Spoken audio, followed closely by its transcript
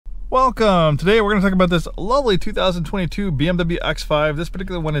Welcome! Today we're going to talk about this lovely 2022 BMW X5. This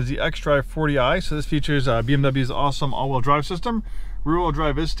particular one is the Xdrive40i. So this features BMW's awesome all-wheel drive system. Rear-wheel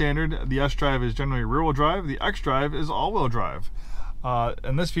drive is standard. The S-Drive is generally rear-wheel drive. The X-Drive is all-wheel drive.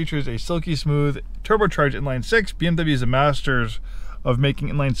 And this features a silky smooth turbocharged inline 6. BMW is a masters of making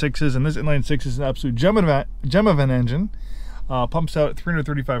inline 6s, and this inline 6 is an absolute gem of an engine. Pumps out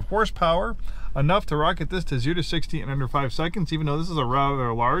 335 horsepower, enough to rocket this to 0 to 60 in under 5 seconds, even though this is a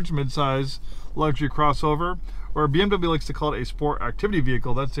rather large mid-size luxury crossover, or BMW likes to call it a sport activity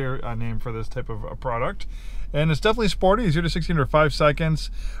vehicle. That's their name for this type of product. And it's definitely sporty, 0 to 60 in under 5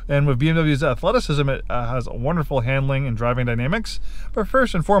 seconds. And with BMW's athleticism, it has wonderful handling and driving dynamics. But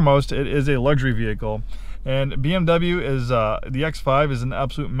first and foremost, it is a luxury vehicle. And BMW is, the X5 is an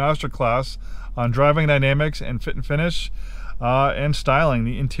absolute masterclass on driving dynamics and fit and finish. And styling.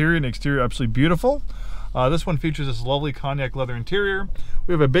 The interior and exterior are absolutely beautiful. This one features this lovely cognac leather interior.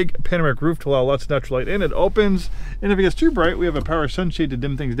 We have a big panoramic roof to allow lots of natural light in. It opens, and if it gets too bright, we have a power sunshade to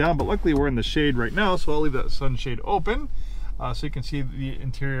dim things down, but luckily we're in the shade right now, so I'll leave that sunshade open so you can see the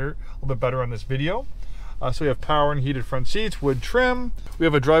interior a little bit better on this video. So we have power and heated front seats, wood trim. We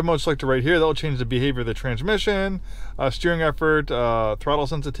have a drive mode selector right here that will change the behavior of the transmission, steering effort, throttle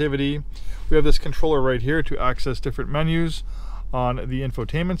sensitivity. We have this controller right here to access different menus on the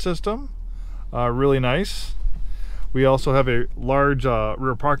infotainment system. Really nice. We also have a large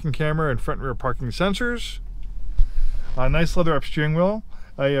rear parking camera and front and rear parking sensors. A nice leather up steering wheel.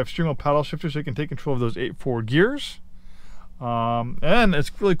 You have steering wheel paddle shifter so you can take control of those 8 forward gears. And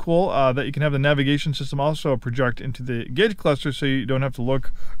it's really cool that you can have the navigation system also project into the gauge cluster so you don't have to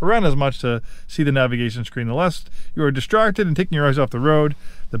look around as much to see the navigation screen. The less you are distracted and taking your eyes off the road,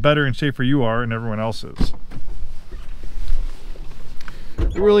 the better and safer you are and everyone else is.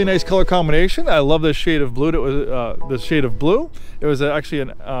 A really nice color combination. I love this shade of blue. It was this shade of blue. It was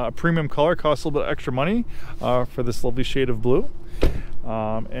actually a premium color. Cost a little bit extra money for this lovely shade of blue.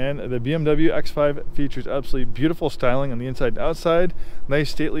 And the BMW X5 features absolutely beautiful styling on the inside and outside.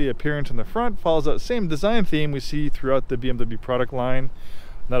 Nice stately appearance in the front. Follows that same design theme we see throughout the BMW product line.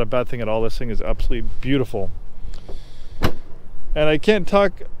 Not a bad thing at all. This thing is absolutely beautiful. And I can't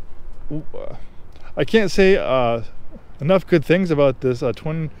say enough good things about this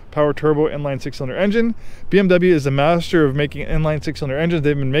twin power turbo inline 6-cylinder engine. BMW is a master of making inline 6-cylinder engines.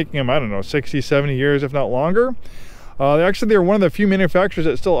 They've been making them, I don't know, 60, 70 years, if not longer. Actually, they're one of the few manufacturers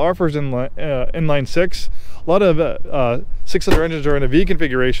that still offers inline 6. A lot of 6-cylinder engines are in a V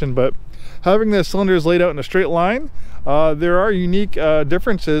configuration, but having the cylinders laid out in a straight line, there are unique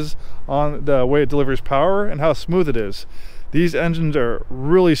differences on the way it delivers power and how smooth it is. These engines are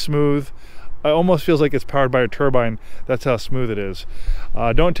really smooth. It almost feels like it's powered by a turbine. That's how smooth it is.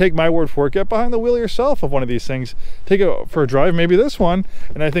 Don't take my word for it. Get behind the wheel yourself of one of these things. Take it for a drive, maybe this one,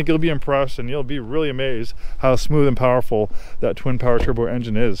 and I think you'll be impressed and you'll be really amazed how smooth and powerful that twin power turbo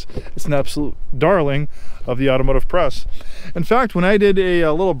engine is. It's an absolute darling of the automotive press. In fact, when I did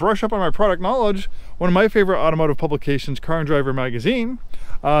a little brush up on my product knowledge, one of my favorite automotive publications, Car and Driver magazine,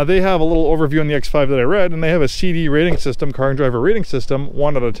 they have a little overview on the X5 that I read, and they have a CD rating system, Car and Driver rating system,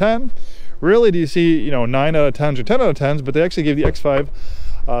 1 out of 10. Rarely do you see, 9 out of 10s or 10 out of 10s, but they actually gave the X5,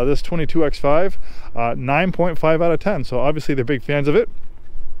 this 22 X5, 9.5 out of 10. So obviously they're big fans of it.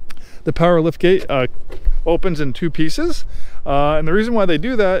 The power liftgate opens in 2 pieces. And the reason why they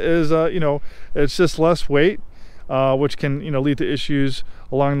do that is, it's just less weight, which can, lead to issues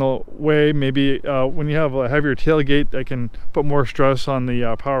along the way. Maybe when you have a heavier tailgate, that can put more stress on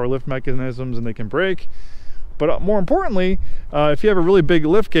the power lift mechanisms and they can break. But more importantly, if you have a really big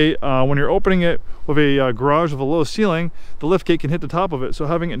liftgate, when you're opening it with a garage with a low ceiling, the liftgate can hit the top of it. So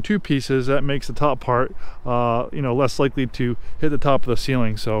having it in 2 pieces, that makes the top part, less likely to hit the top of the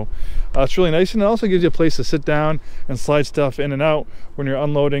ceiling. So it's really nice, and it also gives you a place to sit down and slide stuff in and out when you're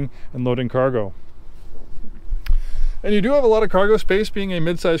unloading and loading cargo. And you do have a lot of cargo space, being a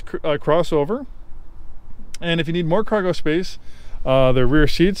mid-size crossover. And if you need more cargo space, the rear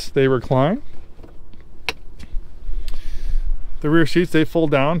seats, they recline. The rear seats, they fold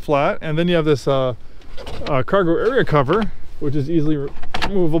down flat, and then you have this cargo area cover, which is easily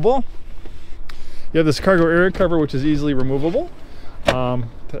removable. You have this cargo area cover, which is easily removable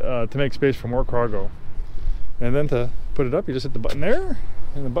to make space for more cargo. And then to put it up, you just hit the button there,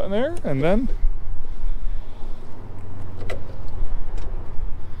 and the button there, and then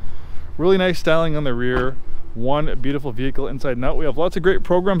really nice styling on the rear. One beautiful vehicle inside and out. We have lots of great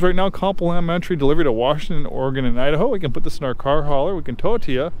programs right now, complimentary delivery to Washington, Oregon, and Idaho. We can put this in our car hauler, we can tow it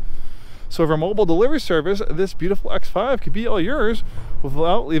to you. So for a mobile delivery service, this beautiful X5 could be all yours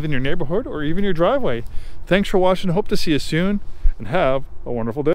without leaving your neighborhood or even your driveway. Thanks for watching. Hope to see you soon, and have a wonderful day.